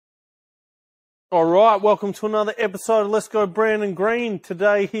All right, welcome to another episode of Let's Go Brandon Green.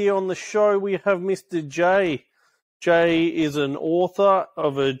 Today here on the show we have Mr. Jay. Jay is an author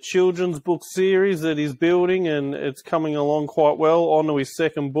of a children's book series that he's building, and it's coming along quite well. On to his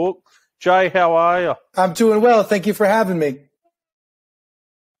second book. Jay, how are you? I'm doing well. Thank you for having me.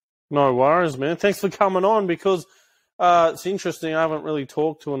 No worries, man. Thanks for coming on because it's interesting. I haven't really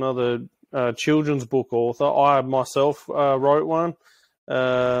talked to another children's book author. I myself wrote one.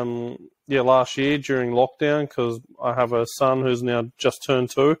 Last year during lockdown because I have a son who's now just turned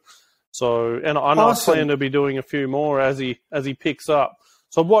 2. So, and I know Awesome. I plan to be doing a few more as he picks up.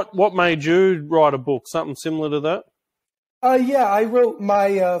 So, what made you write a book? Something similar to that? I wrote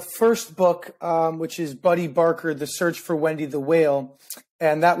my first book, which is Buddy Barker: The Search for Wendy the Whale,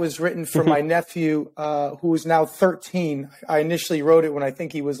 and that was written for my nephew, who is now 13. I initially wrote it when I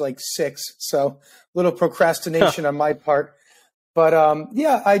think he was like 6, so a little procrastination on my part. But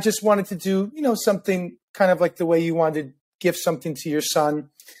I just wanted to do, something kind of like the way you wanted to give something to your son.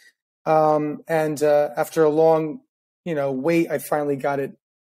 After a long, wait, I finally got it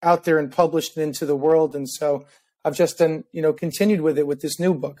out there and published it into the world. And so I've just done, continued with it with this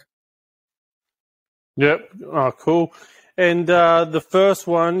new book. Yep. Oh, cool. And the first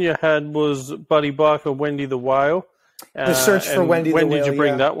one you had was Buddy Barker, Wendy the Whale. The Search for Wendy the Whale. When did you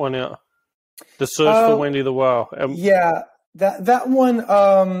bring that one out? The Search for Wendy the Whale. That one,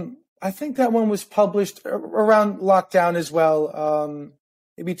 I think that one was published around lockdown as well,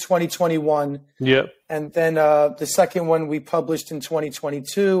 maybe 2021. Yep. And then the second one we published in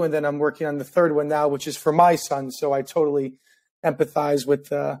 2022, and then I'm working on the third one now, which is for my son. So I totally empathize with,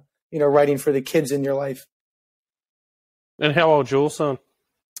 writing for the kids in your life. And how old's your son?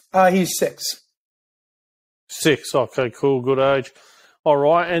 He's 6. 6. Okay, cool. Good age. All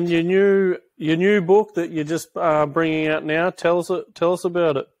right, and your new book that you're just bringing out now. Tell us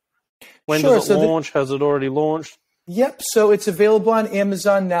about it. When does it launch? Has it already launched? Yep. So it's available on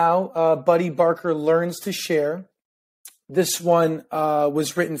Amazon now. Buddy Barker Learns to Share. This one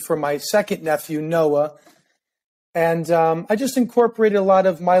was written for my second nephew, Noah, and I just incorporated a lot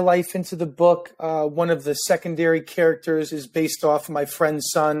of my life into the book. One of the secondary characters is based off my friend's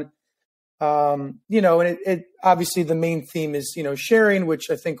son. And it obviously the main theme is, sharing,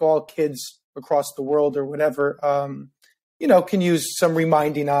 which I think all kids across the world or whatever, can use some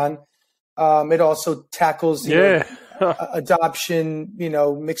reminding on. It also tackles, adoption,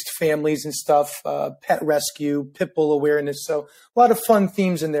 mixed families and stuff, pet rescue, pit bull awareness. So a lot of fun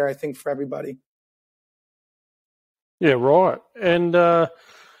themes in there, I think, for everybody. Yeah, right. And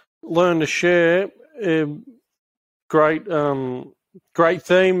Learn to Share, great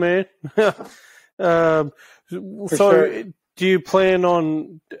theme, man. Sure. Do you plan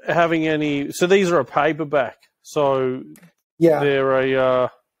on having any? So these are a paperback. So yeah, they're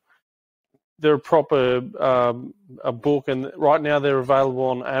a proper a book, and right now they're available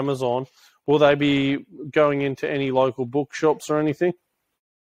on Amazon. Will they be going into any local bookshops or anything?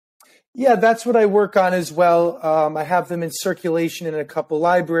 Yeah, that's what I work on as well. I have them in circulation in a couple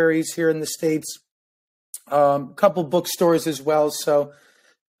libraries here in the States. A couple bookstores as well. So,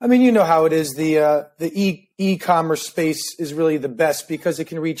 I mean, you know how it is. The e-commerce space is really the best because it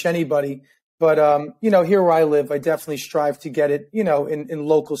can reach anybody. But, here where I live, I definitely strive to get it, in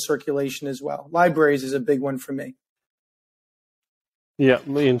local circulation as well. Libraries is a big one for me. Yeah,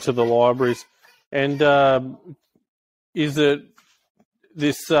 into the libraries. And is it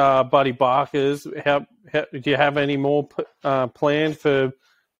this Buddy Barker's? How do you have any more planned for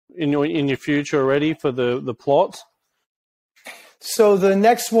in your future already for the plots? So the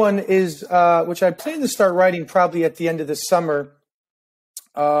next one is, which I plan to start writing probably at the end of the summer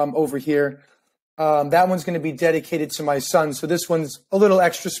over here. That one's going to be dedicated to my son. So this one's a little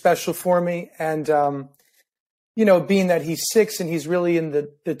extra special for me. And, being that he's 6 and he's really in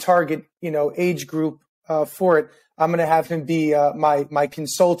the target, age group for it, I'm going to have him be my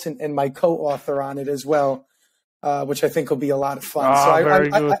consultant and my co-author on it as well. Which I think will be a lot of fun. Very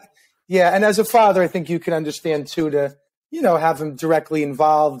good. And as a father, I think you can understand too to, have him directly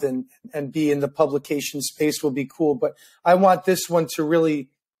involved and be in the publication space will be cool. But I want this one to really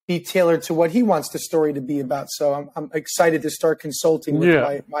be tailored to what he wants the story to be about. So I'm excited to start consulting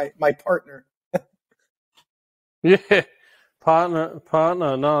with my partner. Yeah, partner.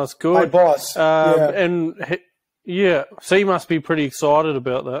 No, that's good. My boss. So you must be pretty excited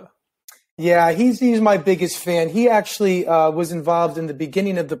about that. Yeah, he's my biggest fan. He actually was involved in the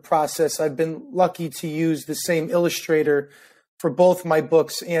beginning of the process. I've been lucky to use the same illustrator for both my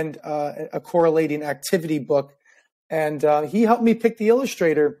books and a correlating activity book. And he helped me pick the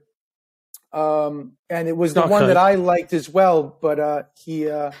illustrator. And it was the one that I liked as well. But he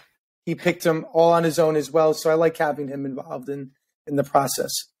he picked them all on his own as well. So I like having him involved in the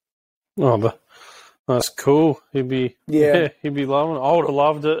process. Oh, that's cool. He'd be he'd be loving it. I would have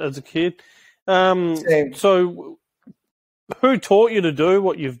loved it as a kid. Same. So, who taught you to do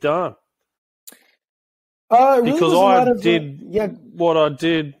what you've done? Really Because I did what I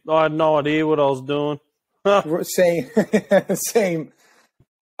did. I had no idea what I was doing. Same, same.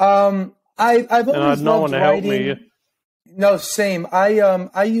 I've always no loved one to writing. help me. No, same.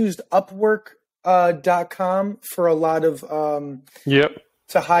 I used Upwork.com for a lot of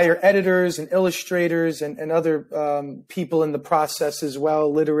to hire editors and illustrators and other people in the process as well,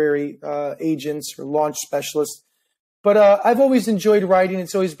 literary agents or launch specialists. But I've always enjoyed writing.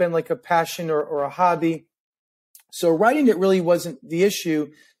 It's always been like a passion or a hobby. So writing, it really wasn't the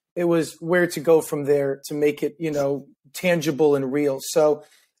issue. It was where to go from there to make it, tangible and real. So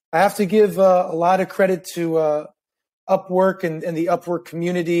I have to give a lot of credit to Upwork and the Upwork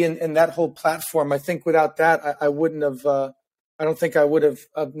community and that whole platform. I think without that, I wouldn't have. I don't think I would have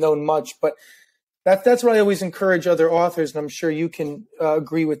known much. But that's what I always encourage other authors, and I'm sure you can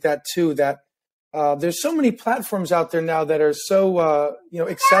agree with that too. That there's so many platforms out there now that are so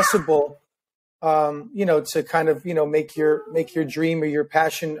accessible. To kind of make your dream or your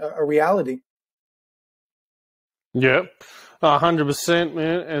passion a reality. Yeah, 100%,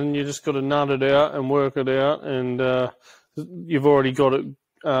 man. And you just got to nut it out and work it out, and you've already got it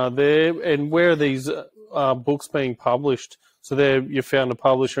there. And where are these books being published? So there, you found a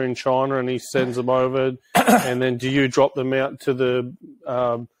publisher in China, and he sends them over, and then do you drop them out to the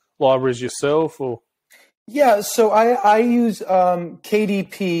libraries yourself, or? Yeah, so I use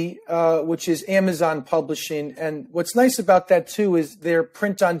KDP, which is Amazon Publishing, and what's nice about that too is they're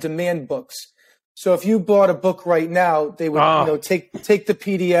print-on-demand books. So if you bought a book right now, they would take the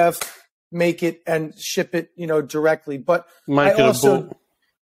PDF, make it, and ship it directly. But make it a book.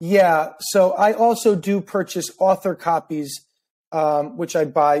 Yeah, so I also do purchase author copies, which I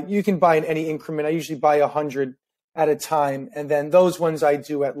buy. You can buy in any increment. I usually buy 100 at a time, and then those ones I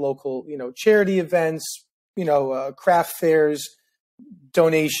do at local charity events. Craft fairs,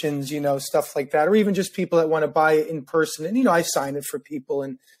 donations, stuff like that, or even just people that want to buy it in person. And, I sign it for people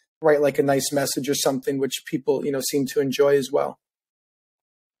and write like a nice message or something, which people, seem to enjoy as well.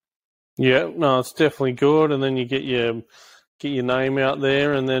 Yeah, no, it's definitely good. And then you get your name out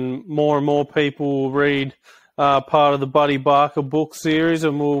there, and then more and more people will read part of the Buddy Barker book series,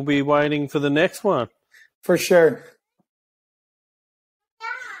 and we'll be waiting for the next one. For sure.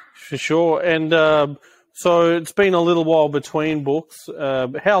 For sure. And, so it's been a little while between books.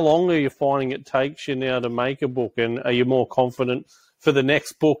 How long are you finding it takes you now to make a book? And are you more confident for the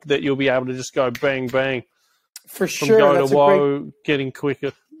next book that you'll be able to just go bang, bang? For sure. From go to woe, getting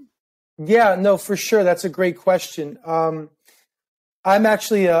quicker. Yeah, no, for sure. That's a great question. I'm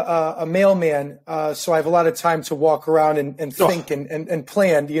actually a mailman, so I have a lot of time to walk around and think and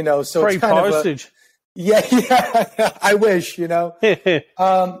plan, So free it's kind postage. Yeah, I wish,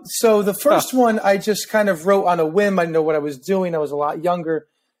 So the first one I just kind of wrote on a whim. I didn't know what I was doing. I was a lot younger.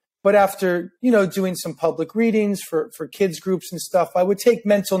 But after, doing some public readings for kids groups and stuff, I would take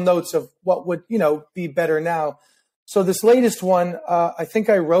mental notes of what would, be better now. So this latest one, I think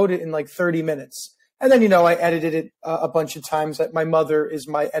I wrote it in like 30 minutes. And then, I edited it a bunch of times. My mother is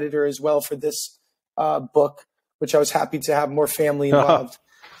my editor as well for this book, which I was happy to have more family involved.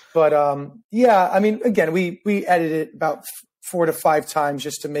 But again, we edited it about 4 to 5 times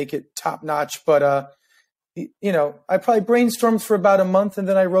just to make it top notch. But I probably brainstormed for about a month, and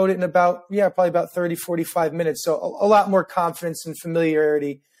then I wrote it in probably about 30, 45 minutes. So a lot more confidence and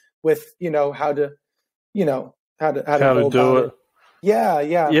familiarity with how to go do it. Yeah.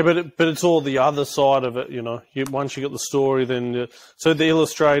 Yeah, but it's all the other side of it. Once you get the story, then so the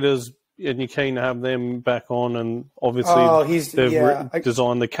illustrators. And you're keen to have them back on, and obviously they've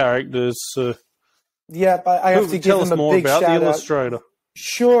designed the characters. Yeah, but I have to give him a more big about shout the illustrator. Out.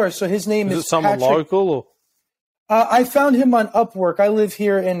 Sure. So his name is it someone Patrick. Local? Or? I found him on Upwork. I live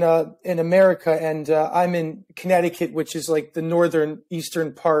here in America, and I'm in Connecticut, which is like the northern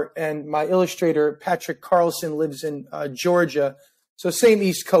eastern part. And my illustrator Patrick Carlson lives in Georgia, so same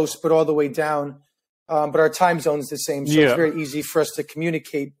East Coast, but all the way down. But our time zone's the same, so it's very easy for us to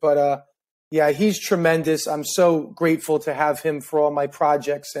communicate. But he's tremendous. I'm so grateful to have him for all my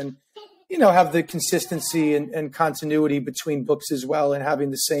projects, and have the consistency and continuity between books as well, and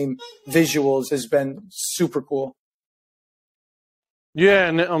having the same visuals has been super cool. Yeah,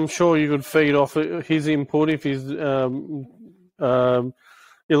 and I'm sure you could feed off his input if he's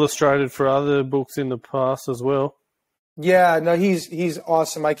illustrated for other books in the past as well. Yeah, no, he's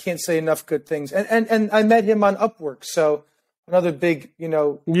awesome. I can't say enough good things. And I met him on Upwork, so another big,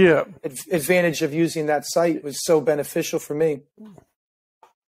 Yeah. advantage of using that site. Was so beneficial for me.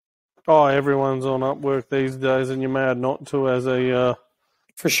 Oh, everyone's on Upwork these days, and you're mad not to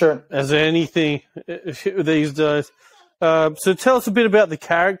For sure. as anything these days. So tell us a bit about the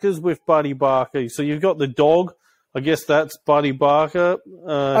characters with Buddy Barker. So you've got the dog. I guess that's Buddy Barker.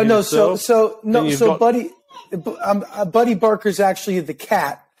 No, Buddy Barker's actually the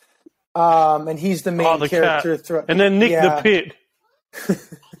cat, and he's the main character. And then Nick the Pit.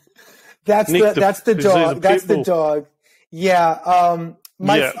 That's the dog. That's the dog. Yeah.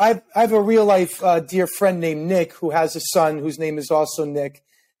 I have a real life dear friend named Nick who has a son whose name is also Nick,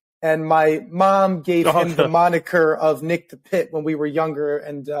 and my mom gave him the moniker of Nick the Pit when we were younger,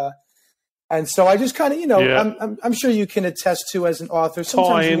 and so I just kind of I'm sure you can attest to as an author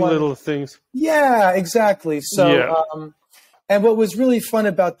sometimes tie in little things. Yeah, exactly. So and what was really fun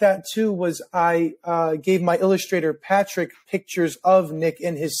about that too was I gave my illustrator Patrick pictures of Nick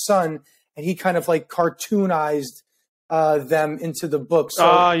and his son, and he kind of like cartoonized them into the book.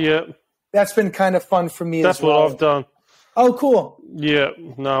 So that's been kind of fun for me. That's as well. What I've done. Oh, cool.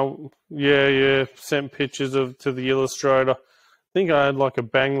 Sent pictures to the illustrator. I think I had like a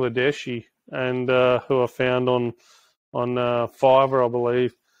Bangladeshi and who I found on Fiverr, I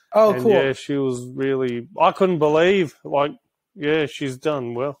believe. Oh, and cool. Yeah, she was really. I couldn't believe. She's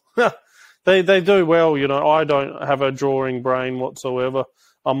done well. they do well. I don't have a drawing brain whatsoever.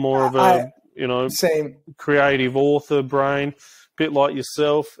 I'm more of a same creative author brain, bit like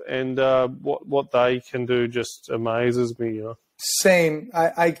yourself, and what they can do just amazes me. Same.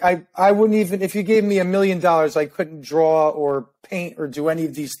 I wouldn't even, if you gave me $1 million, I couldn't draw or paint or do any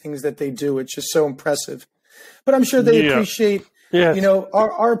of these things that they do. It's just so impressive. But I'm sure they appreciate,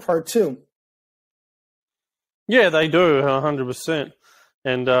 our part too. Yeah, they do, 100%.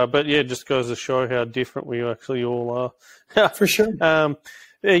 And it just goes to show how different we actually all are. For sure.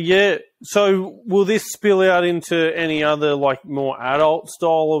 So will this spill out into any other more adult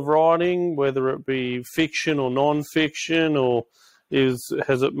style of writing, whether it be fiction or non-fiction, or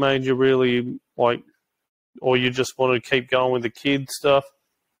has it made you really or you just want to keep going with the kid stuff?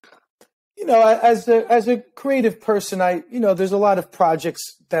 As a creative person, there's a lot of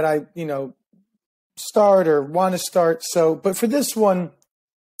projects that I, start or want to start. So, but for this one,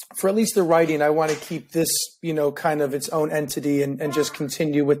 for at least the writing, I want to keep this, kind of its own entity and just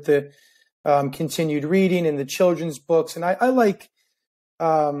continue with the continued reading and the children's books. And I like,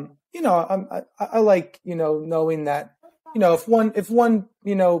 I like, knowing that, if one,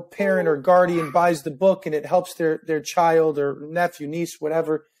 parent or guardian buys the book and it helps their child or nephew, niece,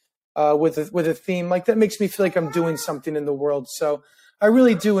 whatever, with a theme like that, makes me feel like I'm doing something in the world. So I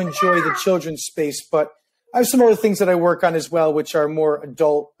really do enjoy the children's space, but I have some other things that I work on as well, which are more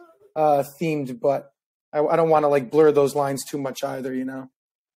adult themed, but I don't want to blur those lines too much either,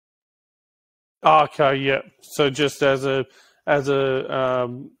 Okay, yeah. So just as a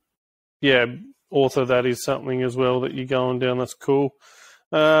author, that is something as well that you're going down. That's cool.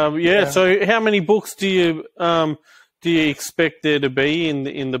 So how many books do you expect there to be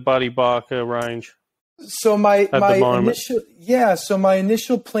in the Buddy Barker range? So my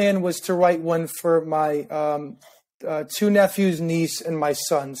initial plan was to write one for my 2 nephews, niece, and my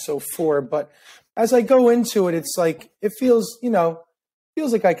son, so 4. But as I go into it, it's it feels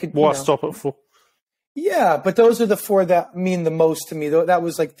like I could. Why stop at 4? Yeah, but those are the 4 that mean the most to me. That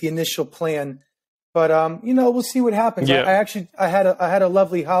was the initial plan. But we'll see what happens. Yeah. I had a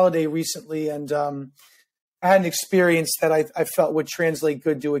lovely holiday recently, and I had an experience that I felt would translate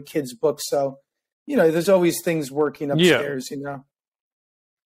good to a kid's book. So. There's always things working upstairs,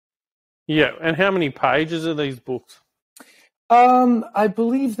 Yeah, and how many pages are these books? I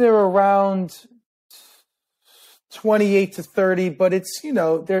believe they're around 28 to 30, but it's here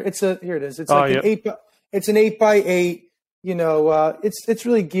it is. It's it's an 8x8. It's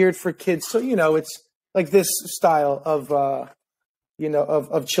really geared for kids. So it's this style of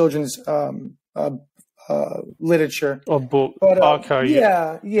of children's literature or book. But, okay.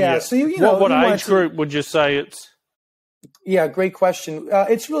 Yeah. So what age group would you say it's? Yeah, great question.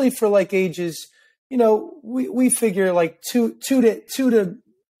 It's really for ages. We figure 2 to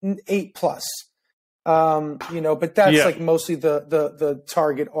 8 plus. But that's mostly the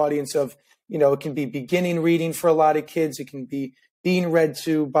target audience of it can be beginning reading for a lot of kids. It can be being read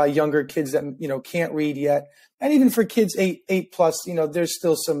to by younger kids that can't read yet. And even for kids 8 plus, there's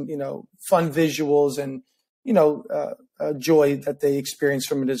still some, fun visuals and, joy that they experience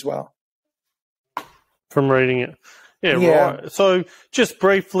from it as well. From reading it. Yeah, right. So just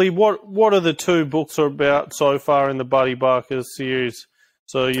briefly, what are the 2 books are about so far in the Buddy Barker series?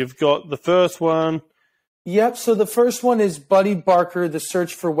 So you've got the first one, Yep. So the first one is Buddy Barker, The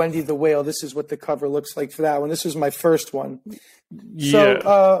Search for Wendy the Whale. This is what the cover looks like for that one. This was my first one.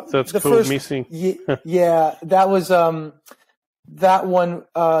 Yeah, that's the cool. first, Missing. Yeah, that was that one.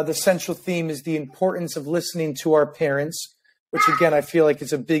 The central theme is the importance of listening to our parents, which again I feel like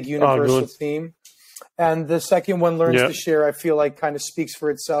is a big universal theme. And the second one, Learns to Share, I feel like kind of speaks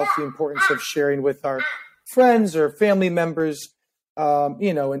for itself. The importance of sharing with our friends or family members.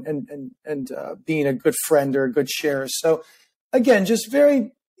 You know, and being a good friend or a good sharer. So, again, just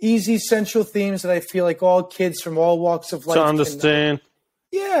very easy central themes that I feel like all kids from all walks of life to understand.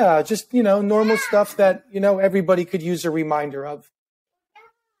 Just normal stuff that everybody could use a reminder of.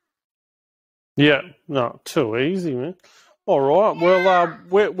 Yeah, no, too easy, man. All right,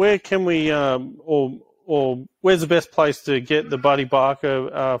 well, where can we or where's the best place to get the Buddy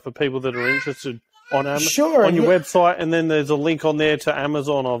Barker for people that are interested? On your website, and then there's a link on there to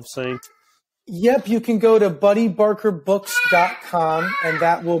Amazon I've seen. Yep, you can go to buddybarkerbooks.com, and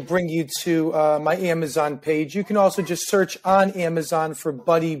that will bring you to my Amazon page. You can also just search on Amazon for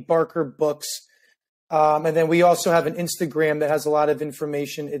Buddy Barker Books. And then we also have an Instagram that has a lot of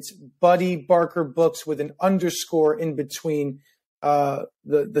information. It's Buddy Barker Books with an underscore in between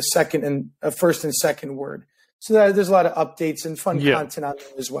the second and first and second word. So there's a lot of updates and fun content on there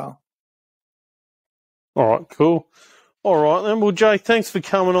as well. All right, cool. All right, then. Well, Jay, thanks for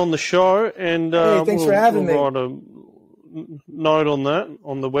coming on the show, and thanks for having me. We'll write a note on that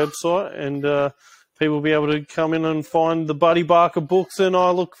on the website, and people will be able to come in and find the Buddy Barker books, and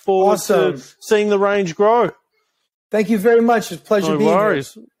I look forward to seeing the range grow. Thank you very much. It's a pleasure being here.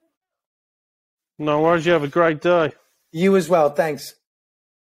 No worries. You have a great day. You as well. Thanks.